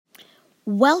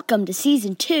Welcome to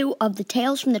Season 2 of the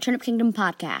Tales from the Turnip Kingdom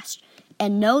podcast.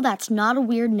 And no, that's not a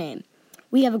weird name.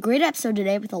 We have a great episode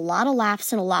today with a lot of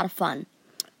laughs and a lot of fun.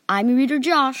 I'm your reader,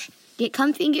 Josh. Get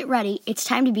comfy and get ready. It's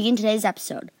time to begin today's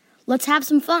episode. Let's have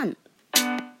some fun.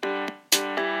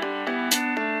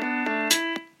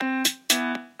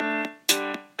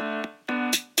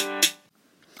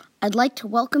 I'd like to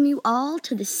welcome you all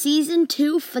to the Season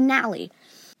 2 finale.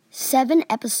 7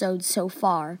 episodes so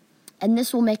far, and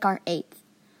this will make our 8th.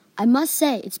 I must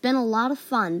say, it's been a lot of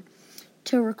fun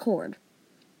to record.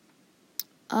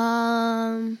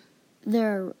 There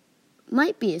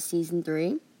might be a Season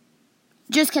 3.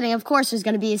 Just kidding, of course there's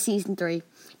going to be a Season 3.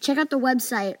 Check out the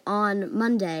website on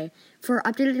Monday for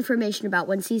updated information about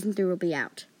when Season 3 will be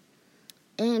out.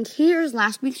 And here's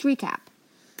last week's recap.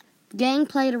 The gang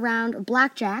played around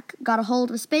blackjack, got a hold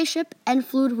of a spaceship, and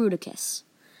flew to Rudicus.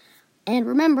 And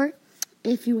remember,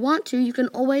 if you want to, you can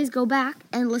always go back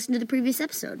and listen to the previous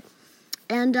episode.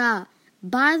 And,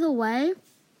 by the way,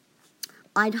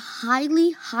 I'd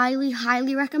highly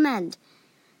recommend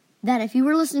that if you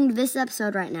were listening to this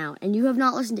episode right now and you have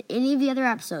not listened to any of the other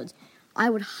episodes, I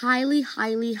would highly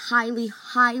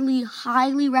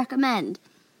recommend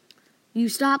you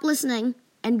stop listening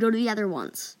and go to the other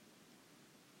ones.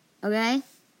 Okay?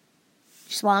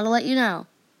 Just wanted to let you know.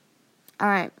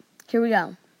 Alright, here we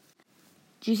go.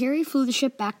 Jaheira flew the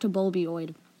ship back to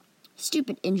Bolbioid.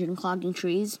 Stupid engine clogging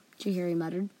trees, Jaheira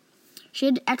muttered. She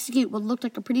had to execute what looked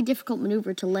like a pretty difficult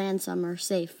maneuver to land somewhere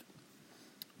safe.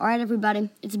 Alright, everybody,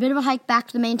 it's a bit of a hike back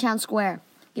to the main town square.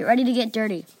 Get ready to get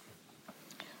dirty.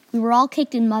 We were all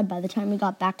caked in mud by the time we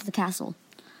got back to the castle.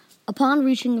 Upon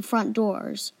reaching the front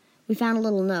doors, we found a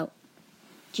little note.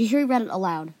 Jaheira read it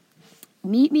aloud.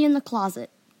 Meet me in the closet.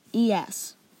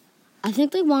 E.S. I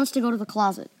think they want us to go to the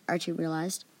closet, Archie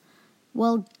realized.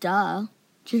 Well, duh,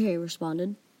 Jaheira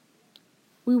responded.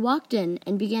 We walked in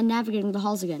and began navigating the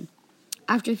halls again.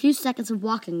 After a few seconds of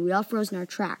walking, we all froze in our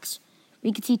tracks.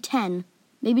 We could see 10,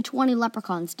 maybe 20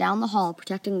 leprechauns down the hall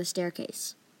protecting the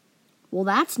staircase. Well,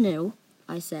 that's new,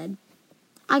 I said.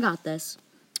 I got this,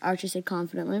 Archie said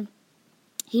confidently.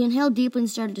 He inhaled deeply and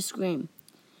started to scream.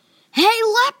 Hey,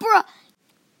 lepra!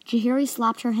 Jaheira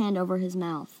slapped her hand over his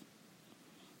mouth.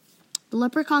 The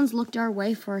leprechauns looked our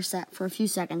way for a few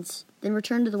seconds, then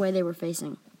returned to the way they were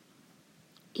facing.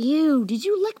 Ew, did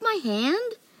you lick my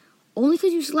hand? Only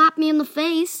because you slapped me in the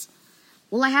face.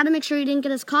 Well, I had to make sure you didn't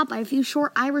get us caught by a few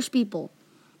short Irish people.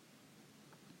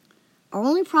 Our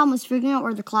only problem was figuring out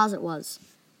where the closet was.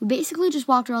 We basically just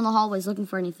walked around the hallways looking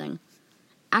for anything.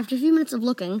 After a few minutes of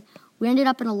looking, we ended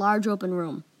up in a large open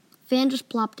room. Fan just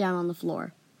plopped down on the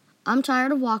floor. I'm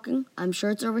tired of walking. I'm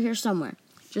sure it's over here somewhere.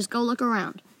 Just go look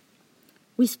around.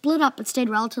 We split up but stayed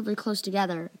relatively close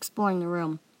together, exploring the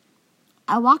room.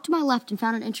 I walked to my left and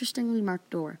found an interestingly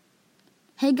marked door.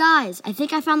 Hey guys, I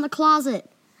think I found the closet,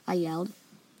 I yelled.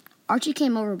 Archie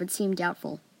came over but seemed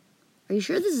doubtful. Are you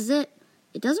sure this is it?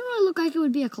 It doesn't really look like it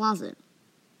would be a closet.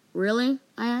 Really?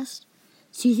 I asked.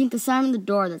 So you think the sign on the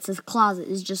door that says closet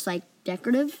is just like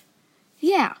decorative?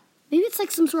 Yeah, maybe it's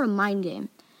like some sort of mind game.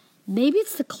 Maybe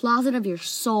it's the closet of your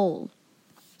soul.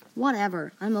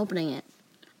 Whatever, I'm opening it.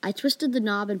 I twisted the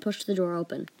knob and pushed the door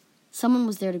open. Someone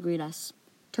was there to greet us.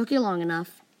 Took you long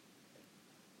enough.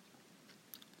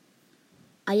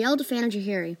 I yelled to Fan and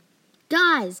Jaheira,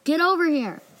 Guys, get over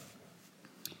here!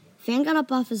 Fan got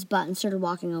up off his butt and started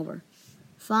walking over.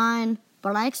 Fine,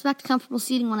 but I expect comfortable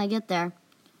seating when I get there.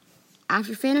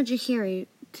 After Fan and Jaheira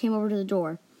came over to the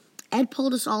door, Ed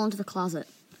pulled us all into the closet.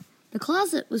 The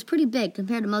closet was pretty big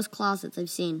compared to most closets I've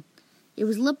seen. It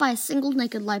was lit by a single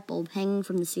naked light bulb hanging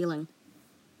from the ceiling.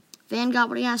 Fan got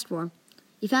what he asked for.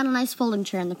 He found a nice folding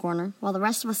chair in the corner, while the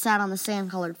rest of us sat on the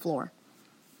sand-colored floor.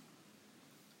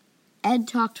 Ed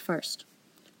talked first.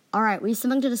 All right, we have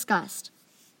something to discuss.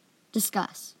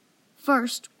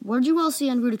 First, what did you all see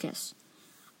on Rudicus?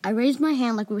 I raised my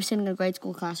hand like we were sitting in a grade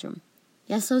school classroom.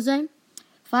 Yes, Jose?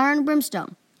 Fire and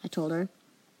brimstone, I told her.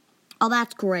 Oh,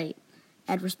 that's great,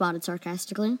 Ed responded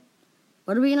sarcastically.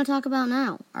 What are we going to talk about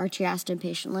now? Archie asked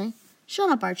impatiently. Shut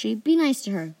up, Archie. Be nice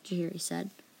to her, Jaheira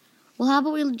said. Well, how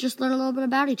about we just learn a little bit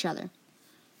about each other?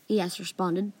 E.S.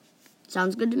 responded.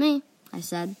 Sounds good to me, I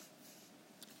said.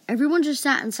 Everyone just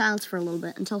sat in silence for a little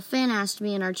bit until Fan asked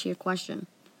me and Archie a question.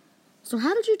 So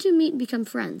how did you two meet and become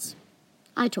friends?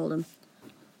 I told him.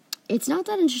 It's not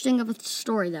that interesting of a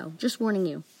story, though. Just warning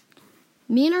you.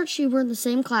 Me and Archie were in the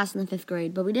same class in the 5th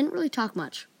grade, but we didn't really talk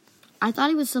much. I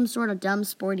thought he was some sort of dumb,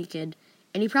 sporty kid,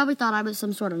 and he probably thought I was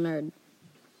some sort of nerd.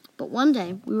 But one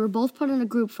day, we were both put in a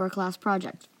group for a class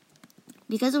project.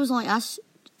 Because it was only us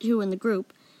two in the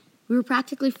group, we were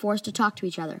practically forced to talk to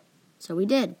each other. So we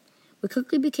did. We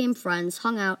quickly became friends,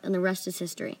 hung out, and the rest is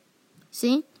history.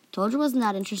 See? Told you it wasn't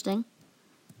that interesting.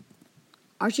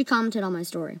 Archie commented on my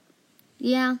story.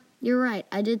 Yeah, you're right.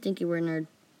 I did think you were a nerd.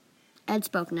 Ed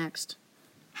spoke next.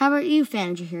 How about you, Fan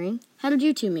and Jahiri? How did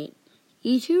you two meet?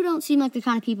 You two don't seem like the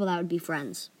kind of people that would be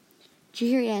friends.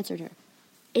 Jahiri answered her.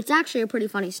 It's actually a pretty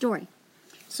funny story.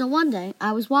 So one day,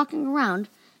 I was walking around,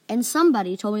 and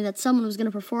somebody told me that someone was going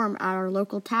to perform at our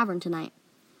local tavern tonight.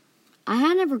 I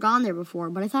had never gone there before,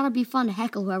 but I thought it'd be fun to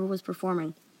heckle whoever was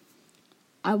performing.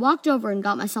 I walked over and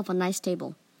got myself a nice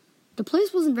table. The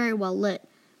place wasn't very well lit,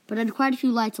 but had quite a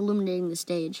few lights illuminating the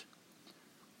stage.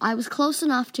 I was close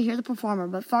enough to hear the performer,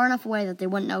 but far enough away that they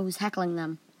wouldn't know who's heckling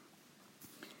them.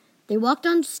 They walked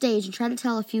on stage and tried to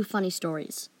tell a few funny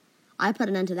stories. I put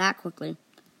an end to that quickly.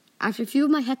 After a few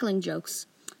of my heckling jokes,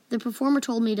 the performer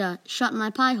told me to shut my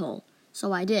pie hole,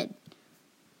 so I did.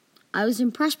 I was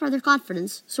impressed by their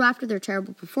confidence, so after their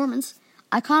terrible performance,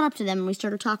 I caught up to them and we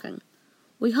started talking.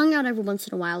 We hung out every once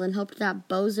in a while and helped that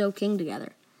bozo king together.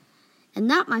 And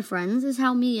that, my friends, is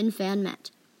how me and Fan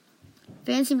met.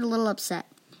 Fan seemed a little upset.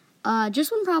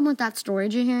 Just one problem with that story,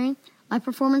 Jahiri. My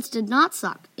performance did not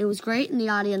suck. It was great and the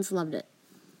audience loved it.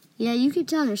 Yeah, you keep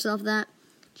telling yourself that,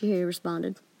 Jahiri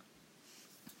responded.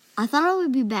 I thought it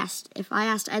would be best if I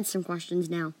asked Ed some questions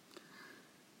now.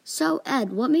 So,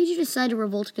 Ed, what made you decide to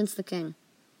revolt against the king?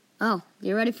 Oh,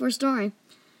 you ready for a story?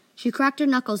 She cracked her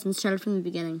knuckles and started from the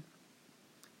beginning.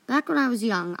 Back when I was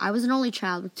young, I was an only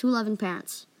child with two loving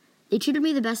parents. They treated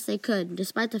me the best they could,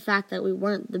 despite the fact that we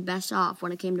weren't the best off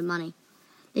when it came to money.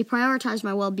 They prioritized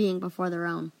my well-being before their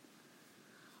own.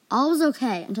 All was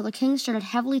okay until the king started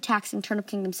heavily taxing Turnip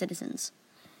Kingdom citizens.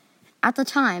 At the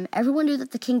time, everyone knew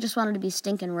that the king just wanted to be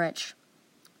stinking rich.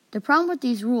 The problem with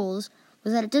these rules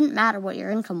was that it didn't matter what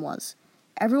your income was.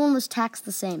 Everyone was taxed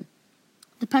the same.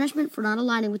 The punishment for not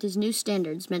aligning with these new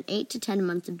standards meant 8 to 10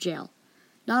 months of jail.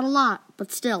 Not a lot,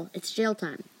 but still, it's jail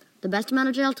time. The best amount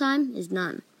of jail time is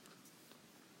none.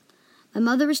 My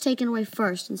mother was taken away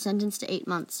first and sentenced to 8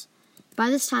 months. By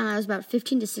this time, I was about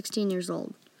 15 to 16 years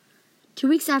old. 2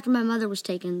 weeks after my mother was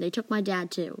taken, they took my dad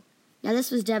too. Now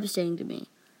this was devastating to me.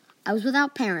 I was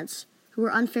without parents, who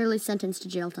were unfairly sentenced to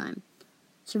jail time.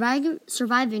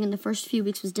 Surviving in the first few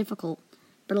weeks was difficult,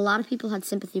 but a lot of people had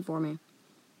sympathy for me.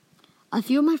 A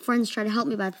few of my friends tried to help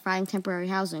me by providing temporary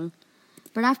housing,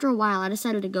 but after a while I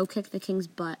decided to go kick the king's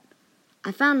butt.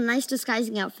 I found a nice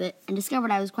disguising outfit and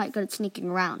discovered I was quite good at sneaking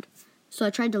around, so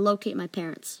I tried to locate my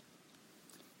parents.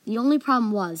 The only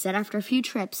problem was that after a few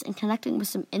trips and connecting with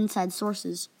some inside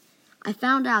sources, I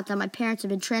found out that my parents had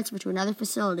been transferred to another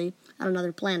facility on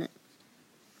another planet.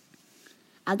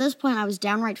 At this point, I was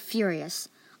downright furious.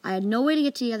 I had no way to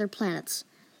get to the other planets,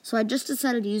 so I just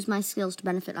decided to use my skills to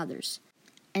benefit others.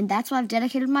 And that's why I've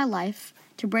dedicated my life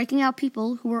to breaking out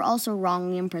people who were also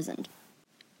wrongly imprisoned.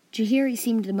 Jahiri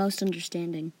seemed the most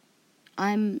understanding.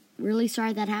 I'm really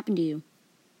sorry that happened to you.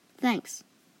 Thanks.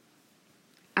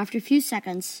 After a few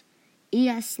seconds,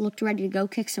 ES looked ready to go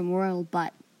kick some royal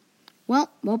butt.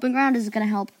 Well, moping around isn't going to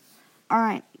help.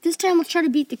 Alright, this time let's try to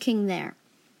beat the king there.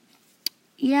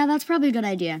 Yeah, that's probably a good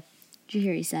idea,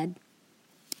 Jahiri said.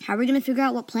 How are we going to figure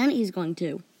out what planet he's going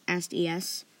to? Asked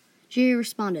ES. Jahiri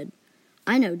responded,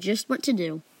 I know just what to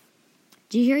do.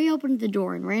 Jahiri opened the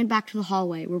door and ran back to the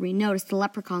hallway where we noticed the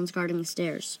leprechauns guarding the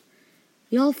stairs.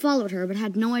 We all followed her but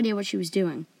had no idea what she was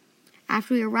doing.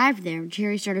 After we arrived there,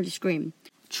 Jahiri started to scream,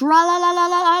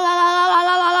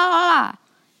 Tra-la-la-la-la-la-la-la-la-la-la-la-la!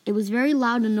 It was very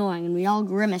loud and annoying, and we all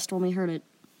grimaced when we heard it.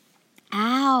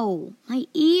 Ow! My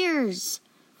ears!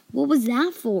 What was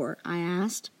that for? I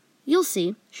asked. You'll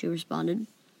see, she responded.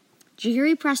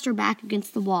 Jahiri pressed her back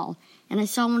against the wall, and I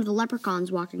saw one of the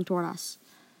leprechauns walking toward us.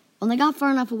 When they got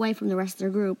far enough away from the rest of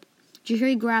their group,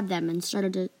 Jahiri grabbed them and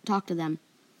started to talk to them.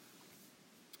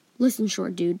 Listen,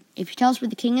 short dude, if you tell us where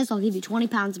the king is, I'll give you 20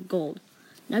 pounds of gold.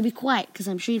 Now be quiet, because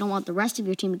I'm sure you don't want the rest of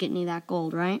your team to get any of that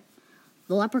gold, right?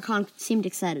 The leprechaun seemed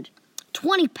excited.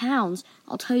 20 pounds?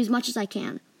 I'll tell you as much as I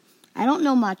can. I don't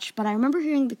know much, but I remember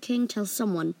hearing the king tell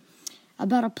someone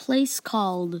about a place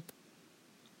called,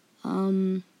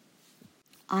 I'm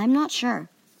not sure.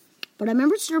 But I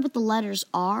remember it started with the letters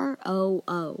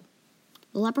R-O-O.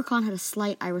 The leprechaun had a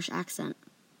slight Irish accent.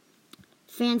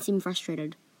 Fan seemed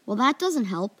frustrated. Well, that doesn't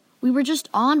help. We were just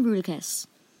on Rudicus.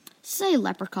 Say,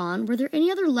 leprechaun, were there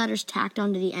any other letters tacked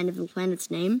onto the end of the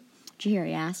planet's name?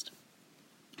 Jahiri asked.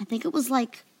 I think it was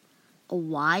like a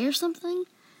Y or something.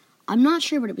 I'm not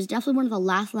sure, but it was definitely one of the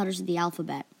last letters of the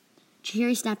alphabet.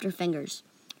 Jahiri snapped her fingers.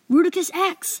 Rudicus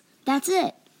X! That's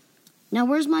it! Now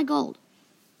where's my gold?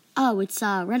 Oh, it's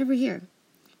right over here.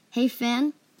 Hey,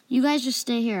 Fan, you guys just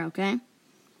stay here, okay?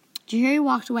 Jahiri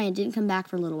walked away and didn't come back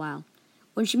for a little while.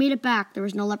 When she made it back, there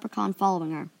was no leprechaun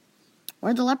following her.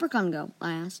 "Where'd the leprechaun go?"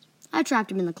 I asked. "I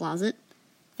trapped him in the closet."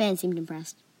 Fan seemed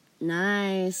impressed.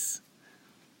 "Nice."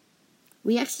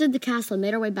 We exited the castle and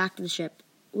made our way back to the ship.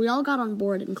 We all got on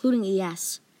board, including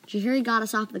ES. Jahiri got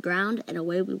us off the ground, and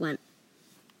away we went.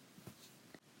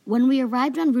 When we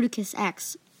arrived on Rudicus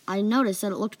X, I noticed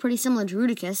that it looked pretty similar to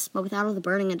Rudicus, but without all the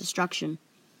burning and destruction.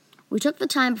 We took the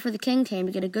time before the king came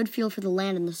to get a good feel for the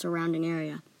land and the surrounding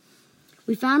area.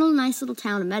 We found a nice little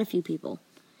town and met a few people.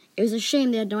 It was a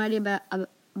shame they had no idea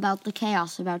about the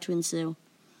chaos about to ensue.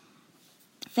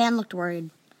 Fan looked worried.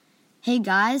 "Hey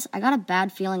guys, I got a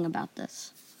bad feeling about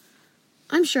this."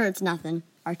 "I'm sure it's nothing,"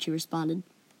 Archie responded.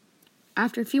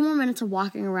 After a few more minutes of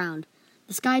walking around,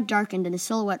 the sky darkened and a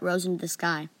silhouette rose into the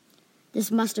sky.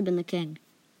 This must have been the king.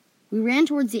 We ran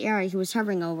towards the area he was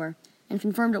hovering over and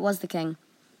confirmed it was the king.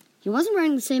 He wasn't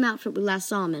wearing the same outfit we last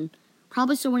saw him in,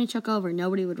 probably so when he took over,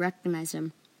 nobody would recognize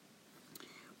him.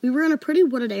 We were in a pretty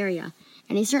wooded area,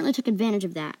 and he certainly took advantage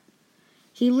of that.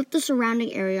 He lit the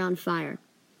surrounding area on fire.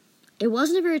 It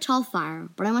wasn't a very tall fire,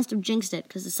 but I must have jinxed it,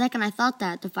 because the second I thought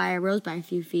that, the fire rose by a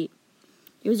few feet.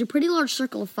 It was a pretty large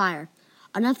circle of fire,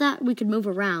 enough that we could move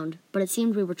around, but it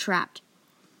seemed we were trapped.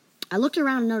 I looked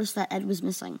around and noticed that Ed was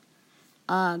missing.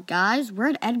 Guys,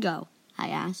 where'd Ed go?" I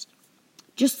asked.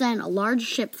 Just then, a large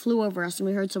ship flew over us and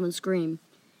we heard someone scream,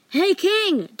 "Hey,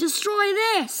 King! Destroy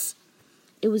this!"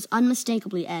 It was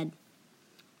unmistakably Ed.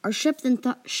 Our ship then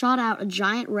shot out a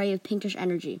giant ray of pinkish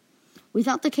energy. We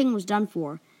thought the king was done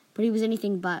for, but he was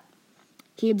anything but.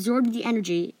 He absorbed the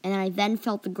energy, and I then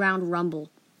felt the ground rumble.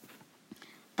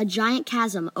 A giant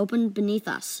chasm opened beneath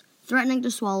us, threatening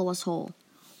to swallow us whole.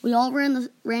 We all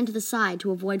ran to the side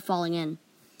to avoid falling in.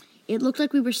 It looked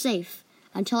like we were safe,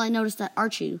 until I noticed that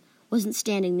Archie wasn't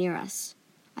standing near us.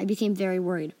 I became very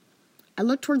worried. I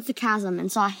looked towards the chasm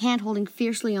and saw a hand holding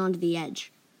fiercely onto the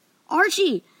edge.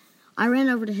 "Archie!" I ran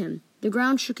over to him. The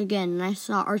ground shook again, and I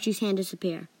saw Archie's hand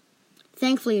disappear.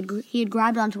 Thankfully, he had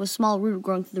grabbed onto a small root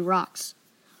growing through the rocks.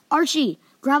 "Archie,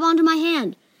 grab onto my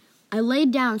hand!" I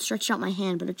laid down and stretched out my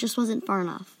hand, but it just wasn't far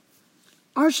enough.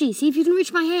 "Archie, see if you can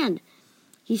reach my hand."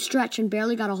 He stretched and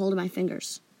barely got a hold of my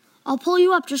fingers. "I'll pull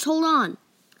you up, just hold on."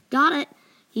 "Got it,"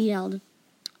 he yelled.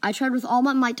 I tried with all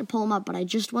my might to pull him up, but I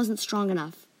just wasn't strong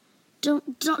enough.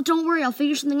 Don't worry, I'll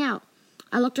figure something out."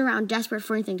 I looked around, desperate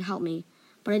for anything to help me,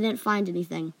 but I didn't find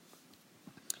anything.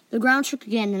 The ground shook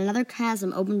again, and another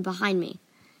chasm opened behind me.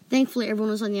 Thankfully,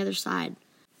 everyone was on the other side.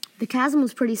 The chasm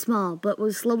was pretty small, but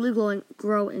was slowly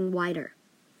growing wider.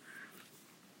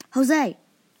 "Jose,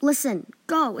 listen,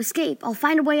 go, escape, I'll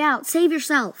find a way out, save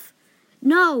yourself."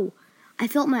 "No!" I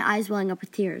felt my eyes welling up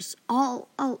with tears.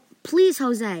 Please,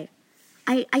 Jose.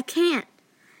 I can't."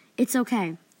 "It's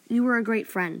okay, you were a great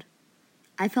friend."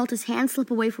 I felt his hand slip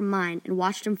away from mine and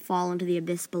watched him fall into the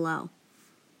abyss below.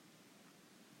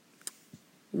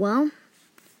 Well,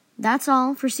 that's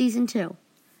all for Season 2.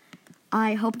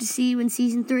 I hope to see you in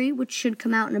Season 3, which should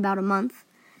come out in about a month.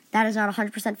 That is not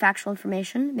 100% factual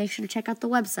information. Make sure to check out the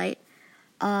website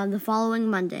the following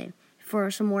Monday for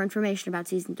some more information about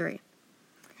Season 3.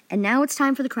 And now it's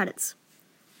time for the credits.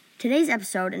 Today's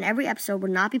episode and every episode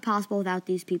would not be possible without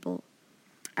these people.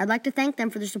 I'd like to thank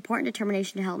them for their support and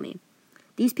determination to help me.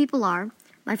 These people are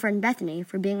my friend Bethany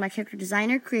for being my character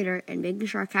designer, creator, and making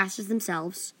sure our casters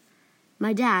themselves,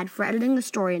 my dad for editing the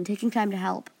story and taking time to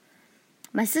help,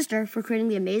 my sister for creating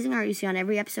the amazing art you see on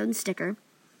every episode and sticker.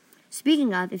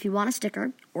 Speaking of, if you want a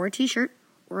sticker, or a t-shirt,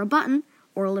 or a button,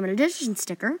 or a limited edition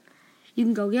sticker, you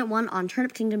can go get one on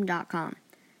turnipkingdom.com.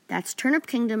 That's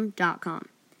turnipkingdom.com.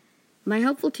 My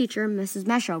helpful teacher, Mrs.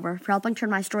 Meshover, for helping turn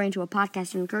my story into a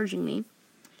podcast and encouraging me.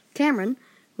 Cameron,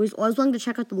 who is always willing to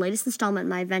check out the latest installment in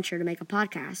my adventure to make a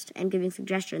podcast and giving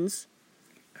suggestions.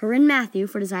 Corinne Matthew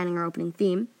for designing our opening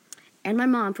theme. And my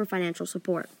mom for financial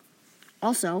support.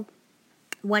 Also,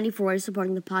 Wendy for always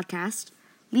supporting the podcast.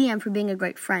 Liam for being a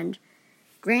great friend.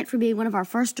 Grant for being one of our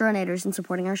first donators and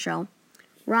supporting our show.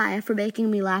 Raya for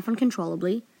making me laugh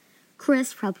uncontrollably.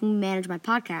 Chris for helping me manage my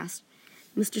podcast.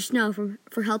 Mr. Snow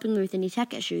for helping me with any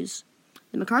tech issues.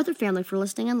 The MacArthur family for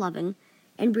listening and loving.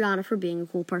 And Brianna for being a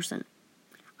cool person.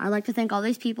 I'd like to thank all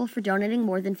these people for donating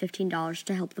more than $15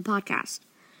 to help the podcast.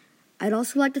 I'd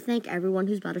also like to thank everyone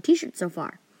who's bought a t-shirt so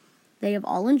far. They have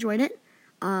all enjoyed it.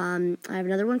 I have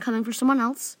another one coming for someone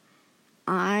else.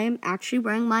 I'm actually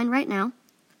wearing mine right now.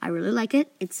 I really like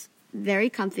it. It's very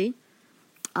comfy.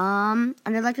 And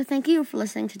I'd like to thank you for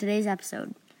listening to today's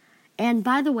episode. And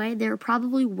by the way, there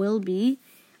probably will be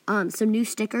some new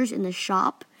stickers in the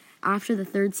shop after the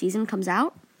 3rd season comes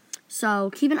out. So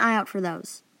keep an eye out for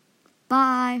those.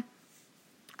 Bye.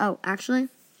 Oh, actually,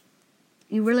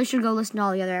 you really should go listen to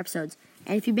all the other episodes.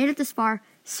 And if you made it this far,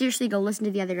 seriously go listen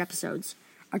to the other episodes.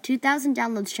 Our 2,000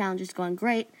 downloads challenge is going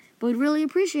great, but we'd really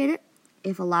appreciate it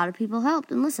if a lot of people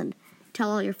helped and listened. Tell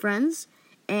all your friends,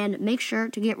 and make sure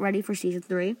to get ready for Season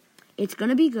 3. It's going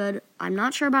to be good. I'm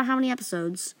not sure about how many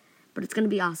episodes, but it's going to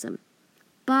be awesome.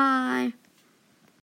 Bye!